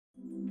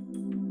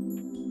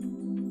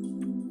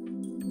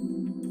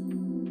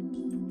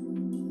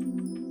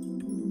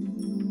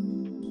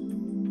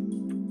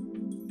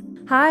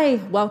Hi,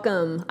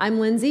 welcome. I'm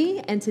Lindsey,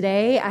 and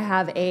today I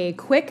have a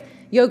quick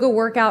yoga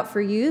workout for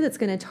you that's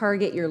going to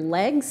target your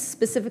legs,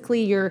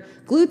 specifically your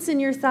glutes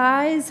and your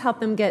thighs, help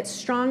them get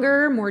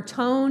stronger, more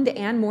toned,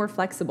 and more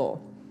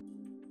flexible.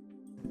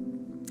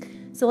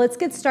 So let's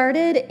get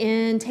started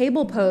in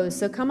table pose.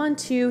 So come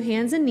onto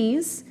hands and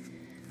knees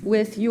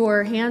with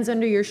your hands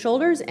under your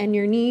shoulders and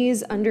your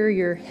knees under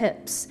your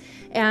hips.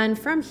 And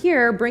from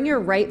here, bring your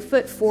right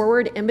foot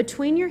forward in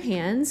between your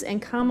hands and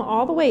come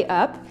all the way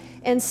up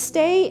and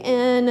stay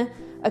in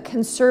a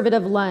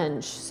conservative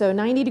lunge. So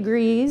 90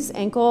 degrees,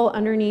 ankle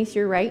underneath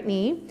your right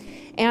knee,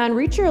 and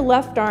reach your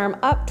left arm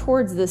up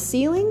towards the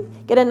ceiling.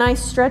 Get a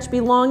nice stretch, be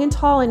long and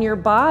tall in your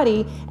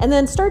body, and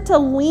then start to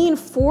lean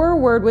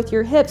forward with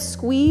your hips.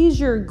 Squeeze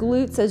your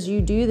glutes as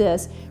you do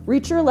this.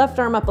 Reach your left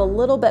arm up a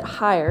little bit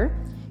higher.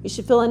 You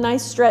should feel a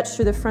nice stretch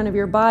through the front of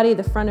your body,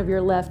 the front of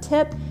your left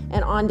hip,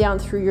 and on down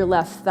through your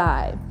left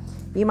thigh.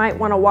 You might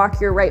want to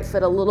walk your right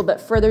foot a little bit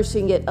further so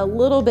you can get a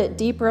little bit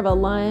deeper of a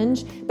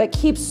lunge, but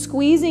keep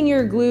squeezing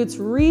your glutes.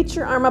 Reach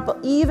your arm up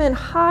even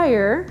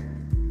higher,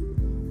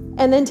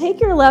 and then take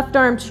your left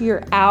arm to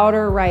your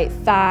outer right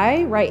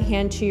thigh, right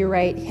hand to your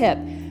right hip.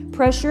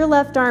 Press your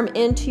left arm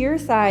into your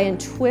thigh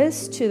and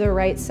twist to the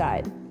right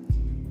side.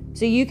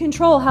 So you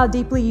control how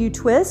deeply you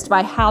twist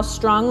by how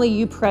strongly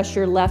you press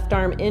your left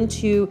arm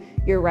into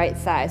your right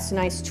thigh. So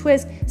nice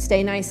twist,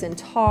 stay nice and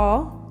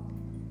tall.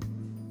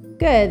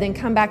 Good, then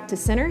come back to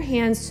center,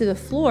 hands to the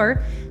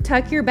floor.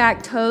 Tuck your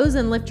back toes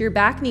and lift your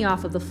back knee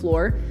off of the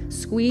floor.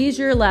 Squeeze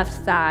your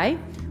left thigh.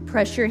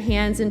 Press your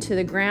hands into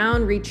the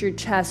ground, reach your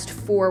chest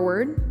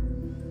forward.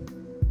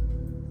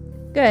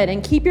 Good,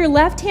 and keep your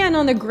left hand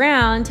on the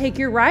ground. Take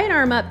your right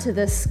arm up to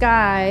the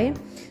sky.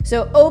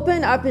 So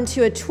open up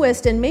into a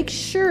twist and make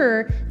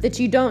sure that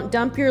you don't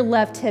dump your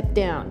left hip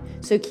down.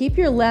 So keep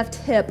your left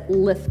hip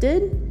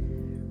lifted.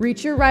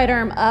 Reach your right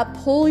arm up,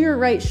 pull your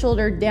right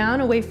shoulder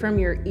down away from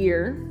your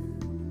ear.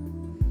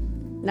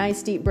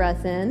 Nice deep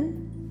breath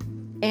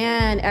in.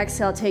 And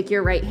exhale, take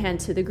your right hand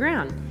to the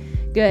ground.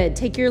 Good,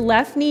 take your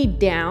left knee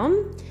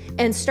down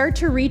and start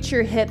to reach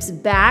your hips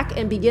back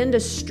and begin to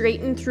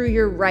straighten through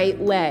your right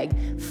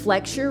leg.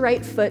 Flex your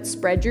right foot,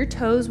 spread your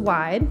toes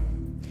wide.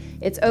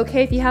 It's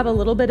okay if you have a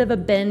little bit of a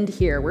bend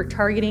here. We're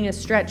targeting a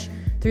stretch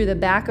through the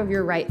back of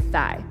your right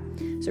thigh.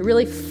 So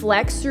really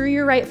flex through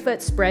your right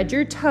foot, spread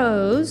your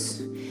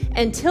toes,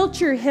 and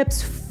tilt your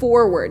hips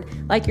forward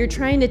like you're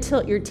trying to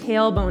tilt your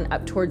tailbone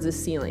up towards the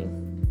ceiling.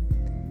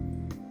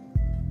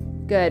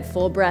 Good,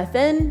 full breath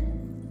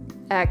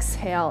in,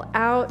 exhale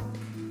out,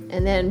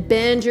 and then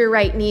bend your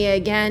right knee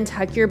again,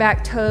 tuck your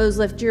back toes,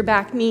 lift your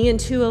back knee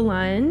into a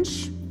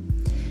lunge.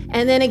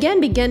 And then again,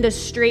 begin to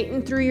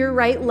straighten through your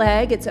right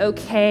leg. It's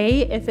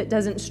okay if it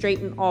doesn't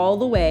straighten all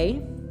the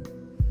way.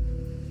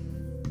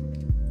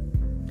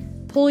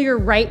 Pull your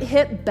right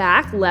hip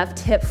back, left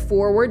hip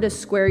forward to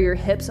square your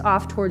hips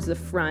off towards the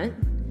front.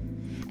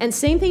 And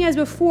same thing as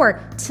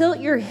before, tilt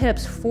your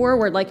hips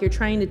forward like you're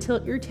trying to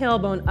tilt your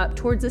tailbone up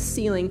towards the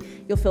ceiling.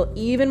 You'll feel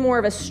even more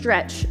of a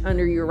stretch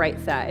under your right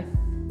thigh.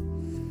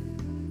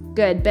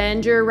 Good,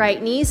 bend your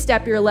right knee,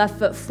 step your left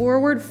foot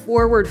forward,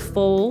 forward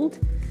fold.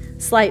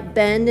 Slight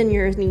bend in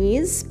your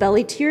knees,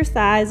 belly to your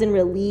thighs, and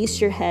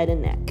release your head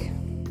and neck.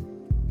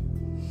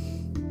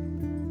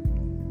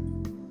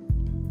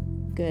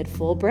 Good,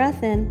 full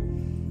breath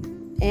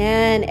in.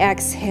 And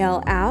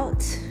exhale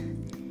out.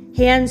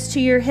 Hands to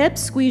your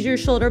hips, squeeze your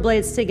shoulder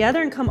blades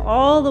together and come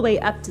all the way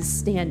up to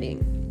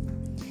standing.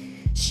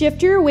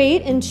 Shift your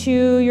weight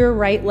into your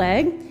right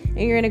leg, and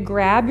you're gonna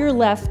grab your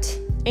left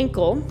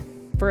ankle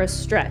for a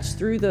stretch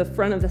through the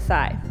front of the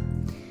thigh.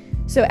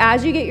 So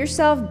as you get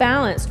yourself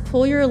balanced,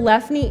 pull your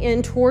left knee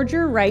in towards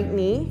your right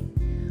knee,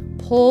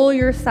 pull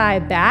your thigh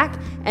back,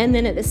 and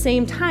then at the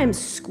same time,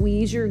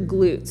 squeeze your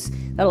glutes.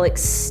 That'll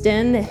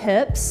extend the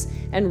hips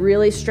and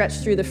really stretch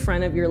through the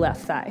front of your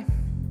left thigh.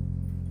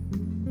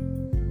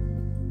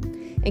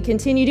 And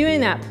continue doing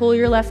that. Pull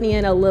your left knee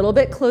in a little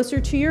bit closer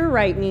to your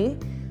right knee,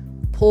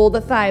 pull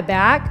the thigh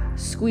back,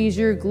 squeeze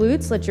your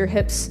glutes, let your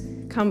hips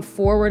come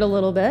forward a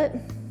little bit,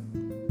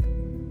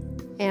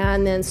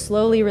 and then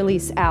slowly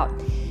release out.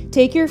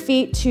 Take your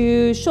feet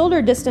to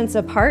shoulder distance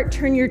apart,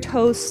 turn your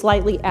toes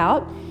slightly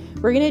out.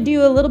 We're gonna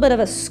do a little bit of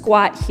a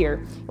squat here.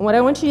 And what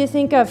I want you to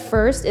think of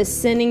first is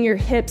sending your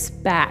hips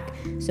back.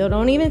 So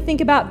don't even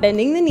think about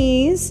bending the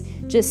knees,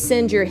 just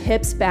send your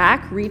hips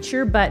back, reach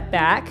your butt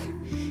back,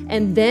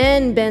 and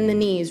then bend the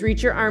knees,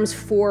 reach your arms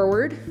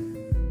forward.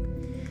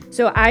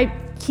 So I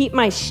keep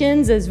my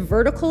shins as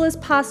vertical as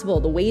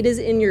possible. The weight is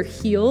in your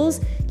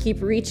heels,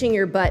 keep reaching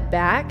your butt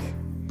back,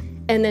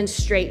 and then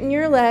straighten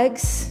your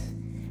legs.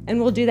 And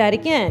we'll do that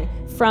again.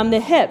 From the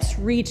hips,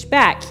 reach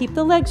back. Keep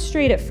the legs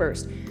straight at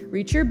first.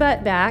 Reach your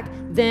butt back,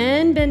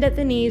 then bend at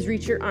the knees,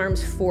 reach your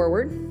arms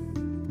forward,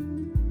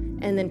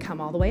 and then come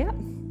all the way up.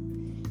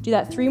 Do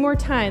that 3 more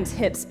times.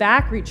 Hips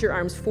back, reach your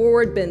arms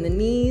forward, bend the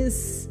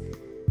knees.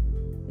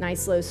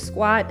 Nice low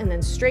squat, and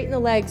then straighten the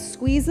legs,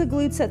 squeeze the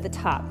glutes at the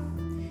top.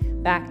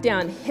 Back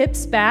down,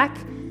 hips back,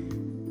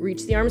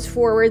 Reach the arms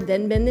forward,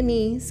 then bend the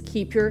knees.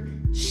 Keep your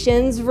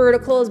shins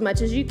vertical as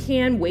much as you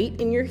can.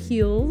 Weight in your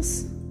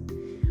heels.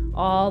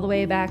 All the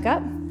way back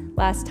up.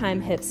 Last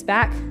time, hips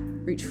back.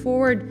 Reach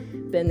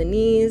forward, bend the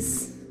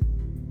knees,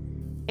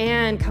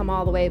 and come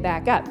all the way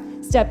back up.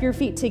 Step your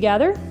feet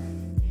together.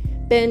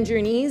 Bend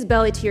your knees,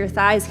 belly to your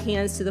thighs,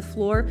 hands to the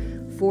floor,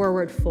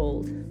 forward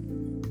fold.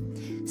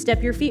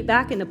 Step your feet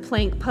back into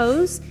plank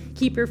pose.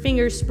 Keep your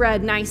fingers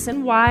spread nice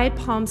and wide,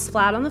 palms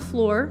flat on the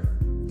floor.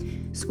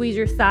 Squeeze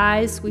your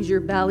thighs, squeeze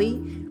your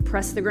belly.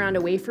 Press the ground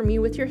away from you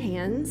with your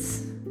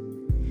hands.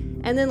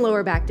 And then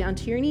lower back down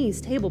to your knees,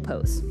 table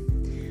pose.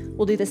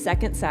 We'll do the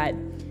second side.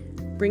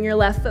 Bring your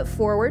left foot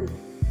forward.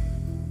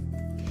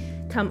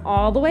 Come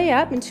all the way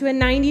up into a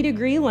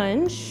 90-degree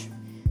lunge.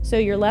 So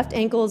your left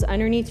ankle is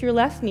underneath your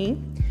left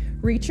knee.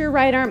 Reach your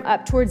right arm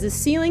up towards the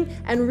ceiling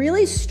and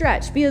really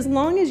stretch. Be as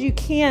long as you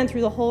can through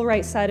the whole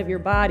right side of your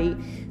body.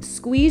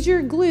 Squeeze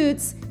your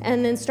glutes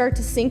and then start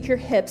to sink your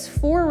hips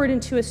forward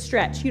into a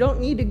stretch. You don't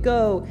need to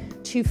go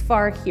too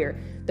far here.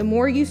 The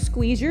more you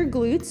squeeze your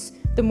glutes,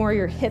 the more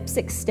your hips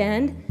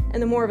extend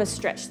and the more of a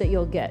stretch that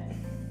you'll get.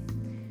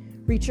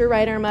 Reach your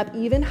right arm up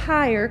even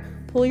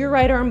higher. Pull your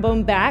right arm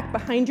bone back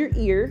behind your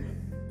ear.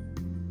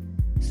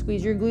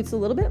 Squeeze your glutes a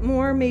little bit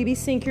more. Maybe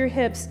sink your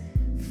hips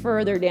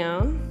further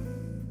down.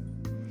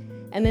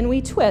 And then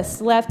we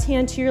twist. Left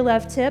hand to your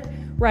left hip,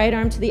 right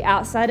arm to the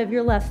outside of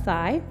your left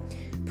thigh.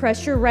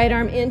 Press your right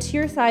arm into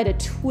your thigh to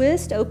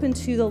twist open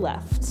to the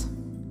left.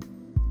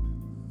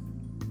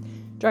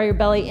 Draw your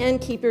belly in.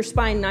 Keep your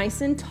spine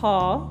nice and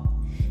tall.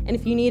 And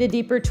if you need a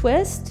deeper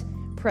twist,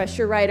 press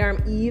your right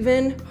arm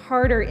even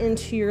harder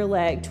into your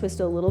leg. Twist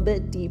a little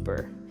bit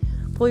deeper.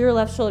 Pull your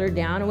left shoulder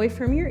down away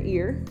from your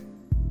ear.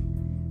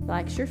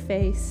 Relax your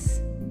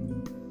face.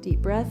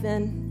 Deep breath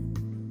in.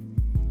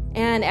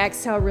 And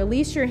exhale,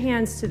 release your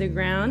hands to the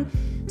ground.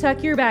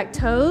 Tuck your back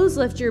toes,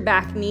 lift your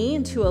back knee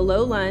into a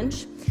low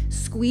lunge.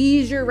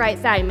 Squeeze your right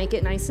thigh, make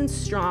it nice and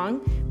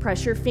strong.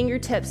 Press your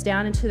fingertips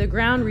down into the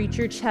ground, reach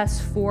your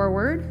chest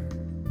forward.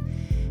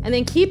 And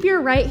then keep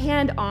your right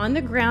hand on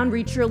the ground,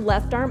 reach your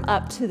left arm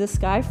up to the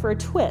sky for a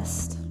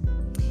twist.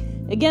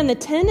 Again, the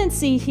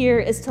tendency here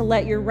is to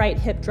let your right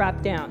hip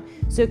drop down.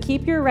 So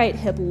keep your right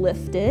hip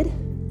lifted.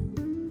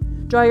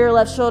 Draw your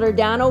left shoulder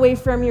down away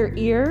from your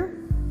ear.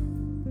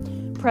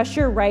 Press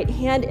your right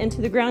hand into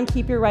the ground.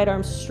 Keep your right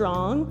arm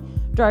strong.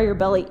 Draw your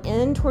belly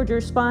in toward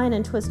your spine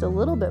and twist a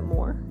little bit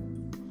more.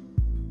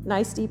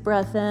 Nice deep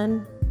breath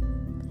in.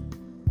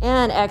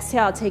 And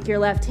exhale, take your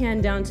left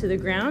hand down to the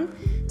ground.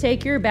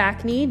 Take your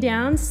back knee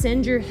down,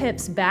 send your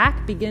hips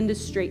back, begin to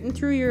straighten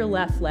through your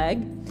left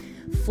leg.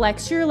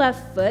 Flex your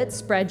left foot,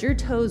 spread your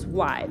toes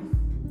wide.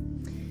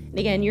 And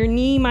again, your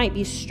knee might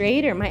be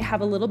straight or it might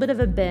have a little bit of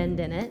a bend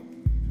in it.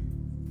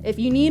 If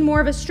you need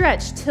more of a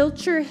stretch,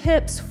 tilt your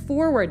hips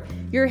forward.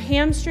 Your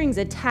hamstrings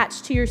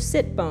attached to your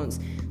sit bones.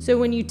 So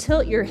when you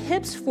tilt your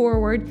hips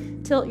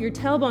forward, tilt your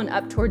tailbone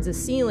up towards the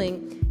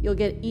ceiling, you'll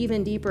get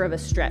even deeper of a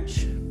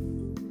stretch.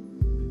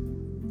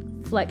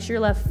 Flex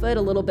your left foot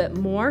a little bit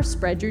more,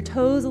 spread your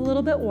toes a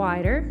little bit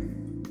wider.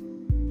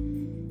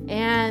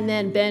 And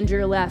then bend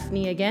your left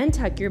knee again,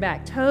 tuck your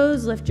back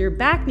toes, lift your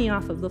back knee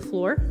off of the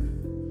floor.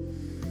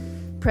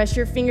 Press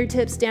your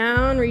fingertips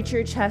down, reach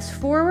your chest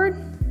forward.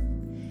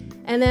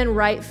 And then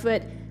right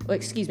foot,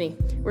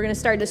 we're gonna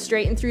start to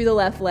straighten through the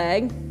left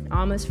leg.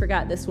 Almost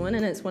forgot this one,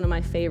 and it's one of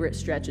my favorite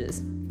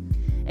stretches.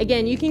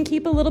 Again, you can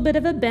keep a little bit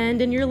of a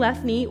bend in your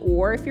left knee,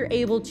 or if you're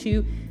able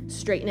to,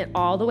 straighten it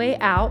all the way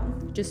out.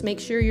 Just make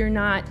sure you're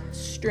not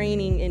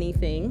straining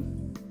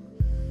anything.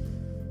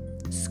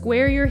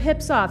 Square your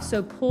hips off,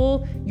 so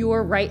pull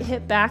your right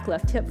hip back,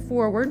 left hip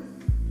forward.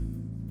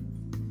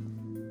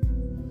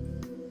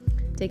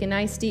 Take a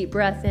nice deep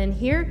breath in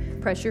here.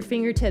 Press your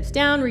fingertips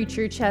down, reach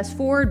your chest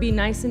forward, be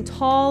nice and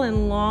tall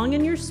and long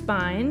in your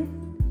spine.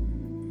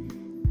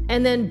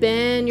 And then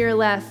bend your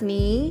left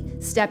knee,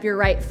 step your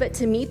right foot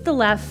to meet the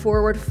left,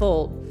 forward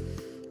fold.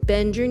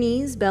 Bend your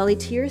knees, belly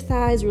to your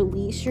thighs,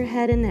 release your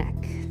head and neck.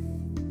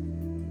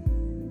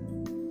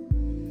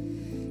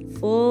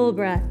 Full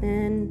breath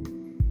in,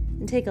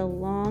 and take a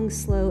long,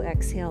 slow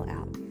exhale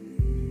out.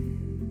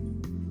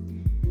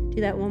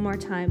 Do that one more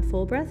time.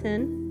 Full breath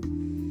in,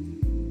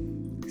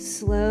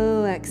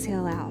 slow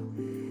exhale out.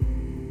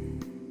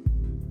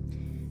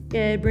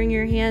 Good. Bring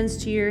your hands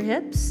to your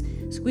hips.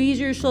 Squeeze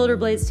your shoulder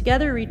blades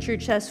together, reach your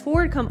chest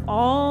forward, come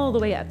all the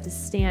way up to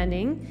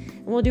standing.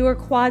 And we'll do our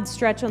quad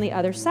stretch on the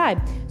other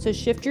side. So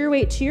shift your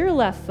weight to your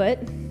left foot,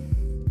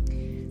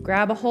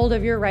 grab a hold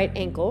of your right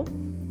ankle,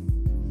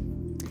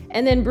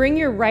 and then bring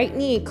your right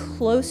knee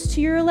close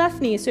to your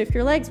left knee. So if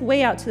your leg's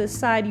way out to the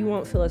side, you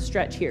won't feel a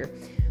stretch here.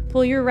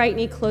 Pull your right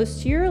knee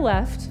close to your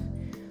left,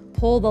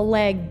 pull the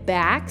leg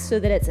back so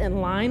that it's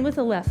in line with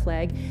the left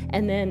leg,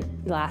 and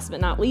then last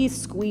but not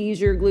least, squeeze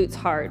your glutes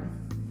hard.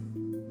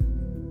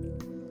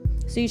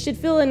 So you should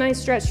feel a nice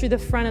stretch through the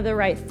front of the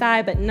right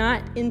thigh, but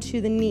not into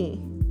the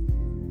knee.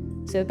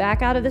 So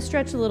back out of the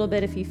stretch a little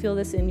bit if you feel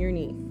this in your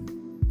knee.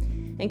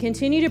 And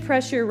continue to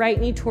press your right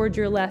knee towards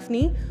your left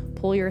knee,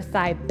 pull your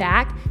thigh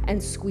back,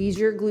 and squeeze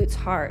your glutes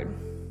hard.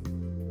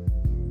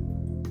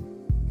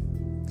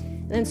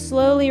 and then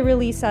slowly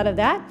release out of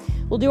that.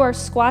 We'll do our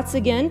squats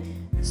again.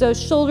 So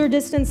shoulder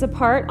distance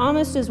apart,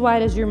 almost as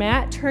wide as your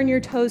mat. Turn your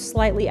toes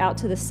slightly out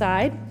to the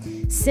side.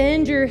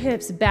 Send your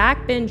hips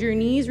back, bend your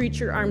knees, reach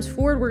your arms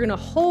forward. We're gonna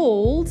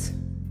hold.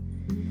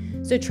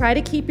 So try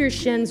to keep your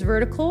shins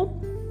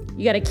vertical.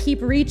 You gotta keep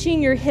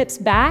reaching your hips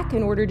back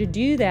in order to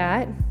do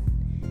that.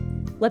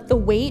 Let the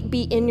weight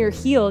be in your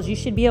heels. You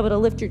should be able to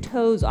lift your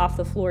toes off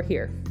the floor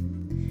here.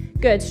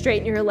 Good,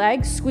 straighten your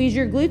legs, squeeze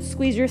your glutes,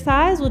 squeeze your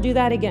thighs. We'll do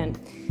that again.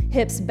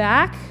 Hips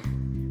back,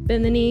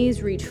 bend the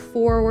knees, reach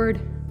forward.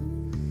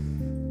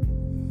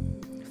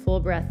 Full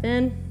breath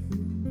in,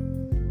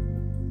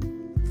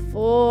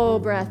 full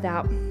breath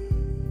out.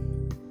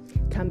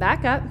 Come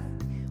back up.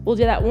 We'll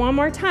do that one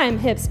more time.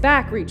 Hips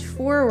back, reach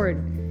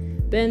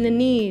forward, bend the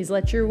knees,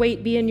 let your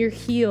weight be in your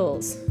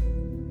heels.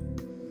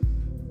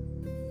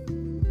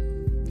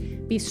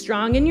 Be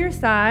strong in your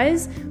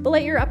thighs, but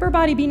let your upper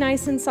body be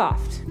nice and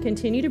soft.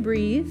 Continue to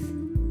breathe.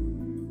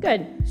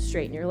 Good.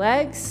 Straighten your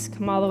legs,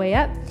 come all the way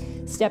up.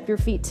 Step your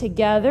feet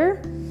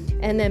together,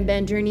 and then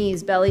bend your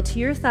knees, belly to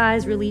your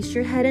thighs, release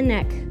your head and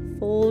neck.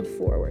 Fold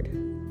forward.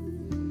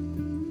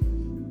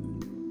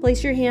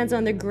 Place your hands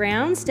on the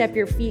ground, step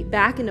your feet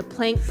back into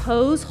plank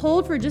pose.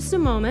 Hold for just a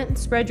moment,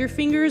 spread your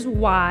fingers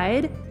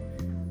wide,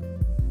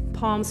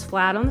 palms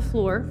flat on the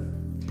floor.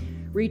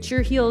 Reach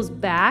your heels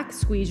back,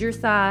 squeeze your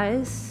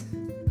thighs,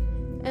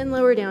 and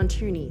lower down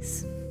to your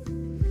knees.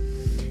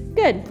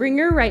 Good, bring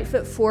your right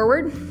foot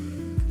forward.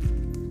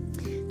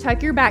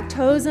 Tuck your back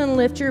toes and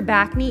lift your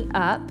back knee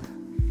up.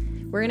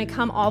 We're gonna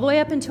come all the way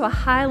up into a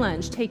high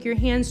lunge. Take your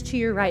hands to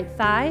your right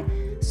thigh,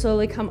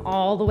 slowly come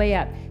all the way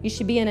up. You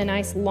should be in a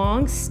nice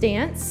long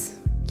stance.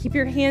 Keep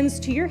your hands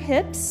to your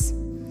hips.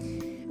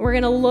 We're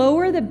gonna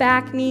lower the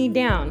back knee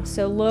down.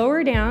 So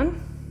lower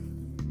down,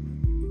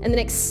 and then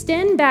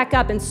extend back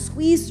up and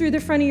squeeze through the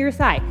front of your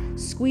thigh.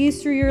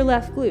 Squeeze through your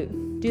left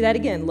glute. Do that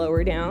again,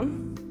 lower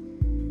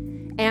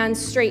down, and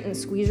straighten,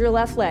 squeeze your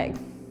left leg.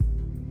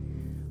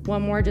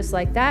 One more just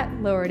like that,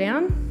 lower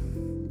down.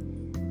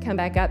 Come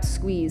back up,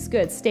 squeeze.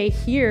 Good, stay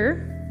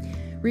here.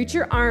 Reach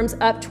your arms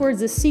up towards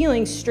the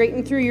ceiling,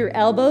 straighten through your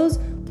elbows,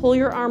 pull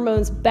your arm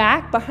bones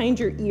back behind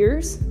your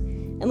ears.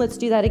 And let's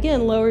do that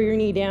again, lower your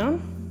knee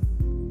down.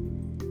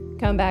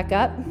 Come back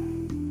up.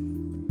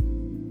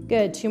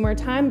 Good, 2 more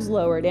times,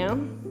 lower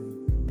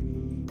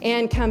down.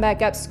 And come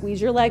back up,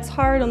 squeeze your legs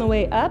hard on the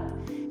way up,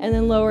 and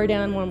then lower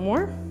down 1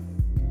 more.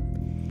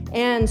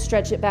 And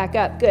stretch it back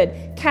up, good.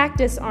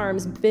 Cactus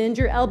arms, bend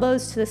your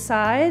elbows to the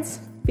sides,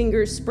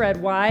 fingers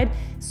spread wide.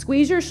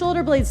 Squeeze your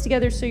shoulder blades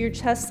together so your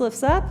chest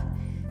lifts up,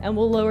 and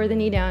we'll lower the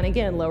knee down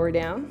again. Lower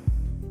down,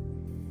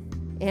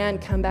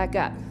 and come back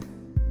up.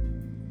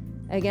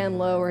 Again,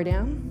 lower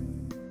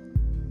down.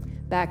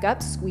 Back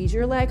up, squeeze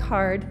your leg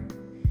hard.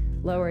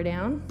 Lower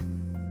down,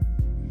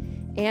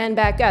 and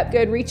back up.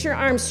 Good, reach your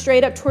arms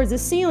straight up towards the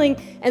ceiling,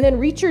 and then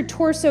reach your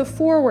torso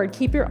forward.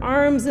 Keep your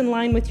arms in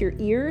line with your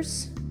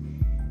ears.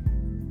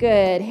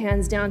 Good,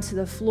 hands down to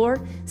the floor.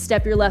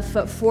 Step your left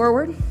foot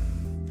forward.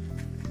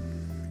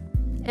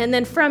 And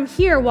then from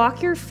here,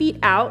 walk your feet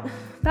out,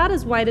 about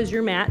as wide as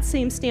your mat,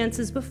 same stance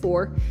as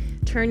before.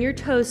 Turn your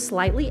toes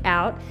slightly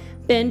out,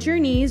 bend your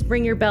knees,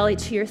 bring your belly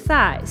to your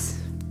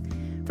thighs.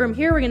 From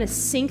here, we're gonna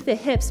sink the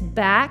hips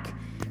back,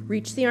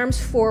 reach the arms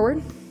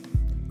forward,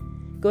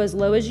 go as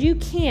low as you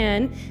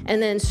can,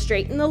 and then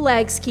straighten the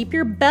legs. Keep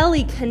your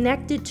belly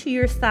connected to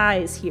your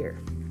thighs here.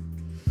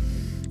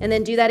 And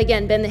then do that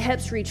again, bend the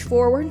hips, reach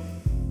forward.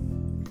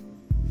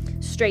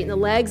 Straighten the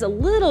legs a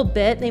little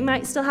bit. They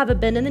might still have a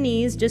bend in the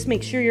knees. Just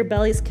make sure your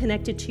belly's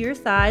connected to your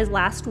thighs.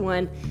 Last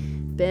one,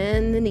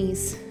 bend the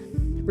knees,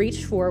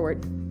 reach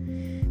forward.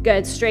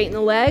 Good, straighten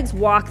the legs,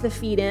 walk the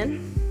feet in.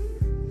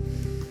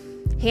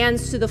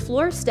 Hands to the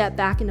floor, step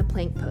back into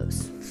plank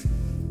pose.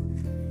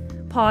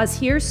 Pause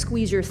here,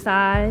 squeeze your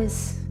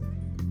thighs,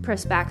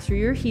 press back through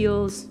your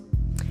heels,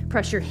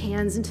 press your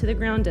hands into the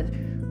ground to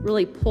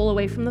really pull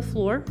away from the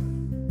floor,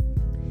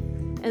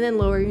 and then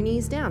lower your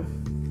knees down.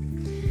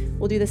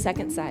 We'll do the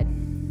second side.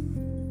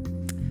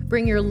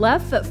 Bring your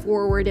left foot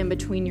forward in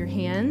between your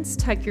hands,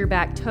 tuck your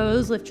back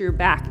toes, lift your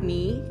back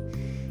knee,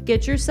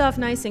 get yourself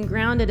nice and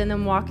grounded, and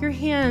then walk your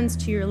hands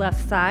to your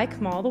left thigh,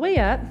 come all the way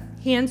up,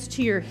 hands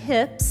to your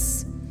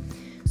hips,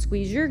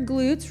 squeeze your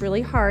glutes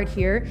really hard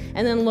here,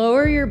 and then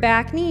lower your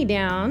back knee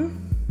down,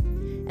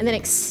 and then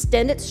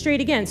extend it straight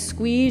again.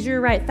 Squeeze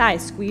your right thigh,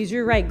 squeeze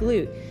your right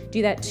glute.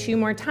 Do that 2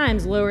 more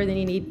times, lower the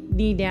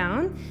knee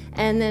down,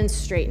 and then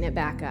straighten it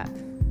back up.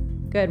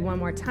 Good, 1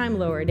 more time,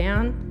 lower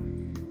down,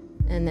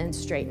 and then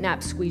straighten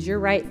up. Squeeze your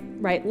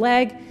right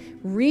leg,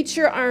 reach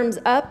your arms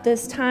up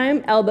this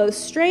time, elbows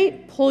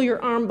straight, pull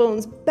your arm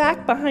bones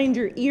back behind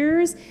your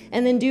ears,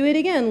 and then do it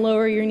again.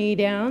 Lower your knee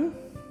down,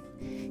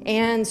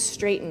 and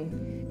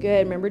straighten.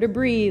 Good, remember to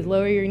breathe,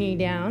 lower your knee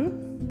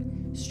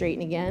down,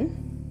 straighten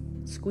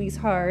again, squeeze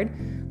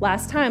hard.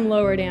 Last time,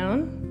 lower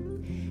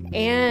down,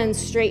 and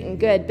straighten.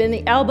 Good, bend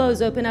the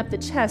elbows, open up the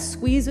chest,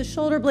 squeeze the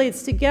shoulder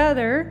blades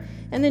together,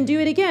 and then do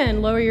it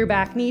again. Lower your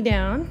back knee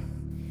down,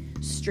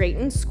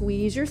 straighten,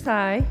 squeeze your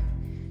thigh.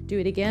 Do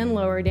it again,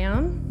 lower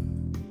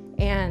down,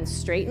 And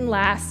straighten.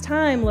 Last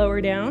time,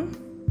 lower down.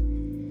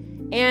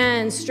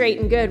 And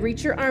straighten. Good.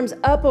 Reach your arms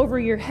up over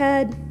your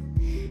head.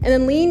 And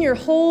then lean your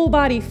whole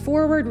body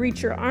forward.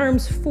 Reach your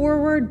arms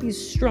forward. Be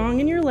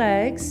strong in your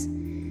legs.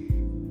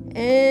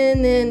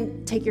 And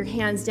then take your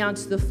hands down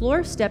to the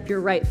floor. Step your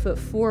right foot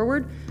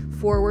forward.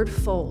 Forward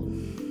fold.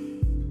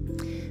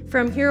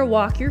 From here,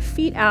 walk your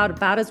feet out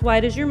about as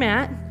wide as your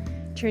mat.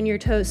 Turn your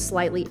toes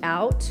slightly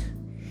out.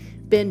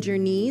 Bend your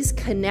knees.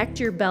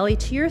 Connect your belly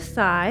to your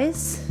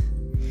thighs.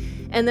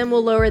 And then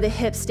we'll lower the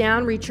hips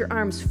down. Reach your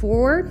arms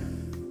forward.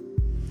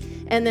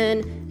 And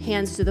then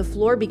hands to the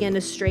floor. Begin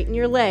to straighten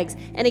your legs.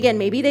 And again,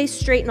 maybe they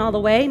straighten all the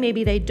way.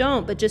 Maybe they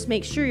don't. But just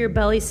make sure your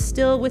belly's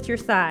still with your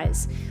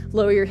thighs.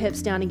 Lower your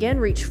hips down again.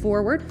 Reach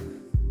forward.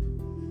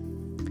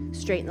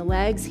 Straighten the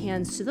legs.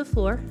 Hands to the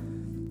floor.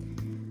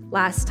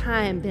 Last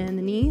time, bend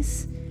the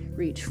knees.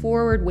 Reach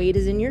forward. Weight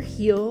is in your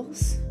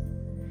heels.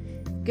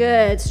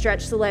 Good.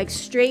 Stretch the legs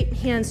straight.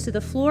 Hands to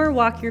the floor.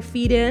 Walk your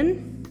feet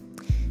in.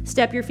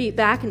 Step your feet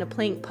back into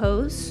plank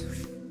pose.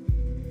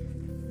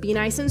 Be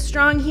nice and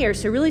strong here.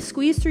 So really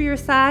squeeze through your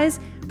thighs.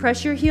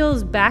 Press your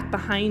heels back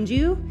behind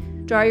you.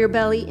 Draw your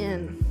belly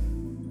in.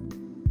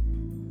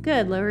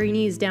 Good. Lower your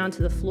knees down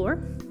to the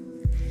floor.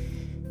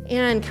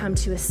 And come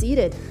to a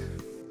seated.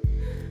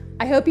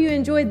 I hope you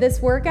enjoyed this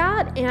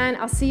workout, and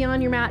I'll see you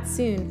on your mat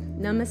soon.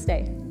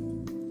 Namaste.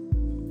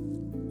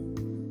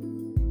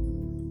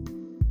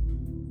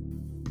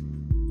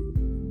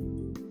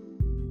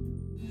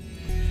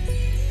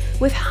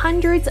 With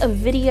hundreds of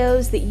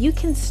videos that you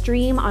can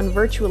stream on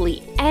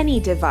virtually any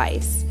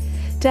device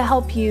to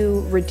help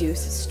you reduce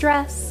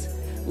stress,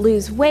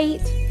 lose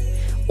weight,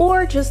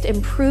 or just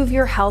improve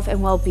your health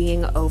and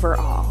well-being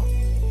overall.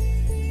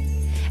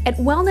 At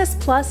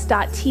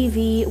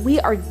wellnessplus.tv, we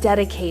are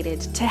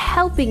dedicated to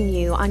helping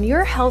you on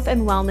your health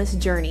and wellness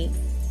journey.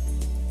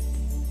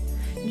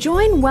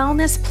 Join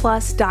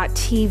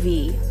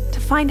wellnessplus.tv to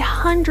find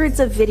hundreds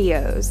of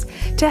videos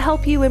to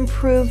help you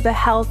improve the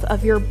health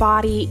of your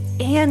body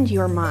and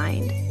your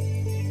mind.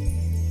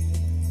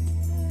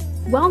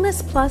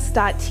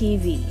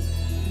 Wellnessplus.tv.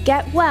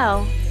 Get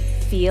well,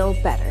 feel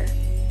better.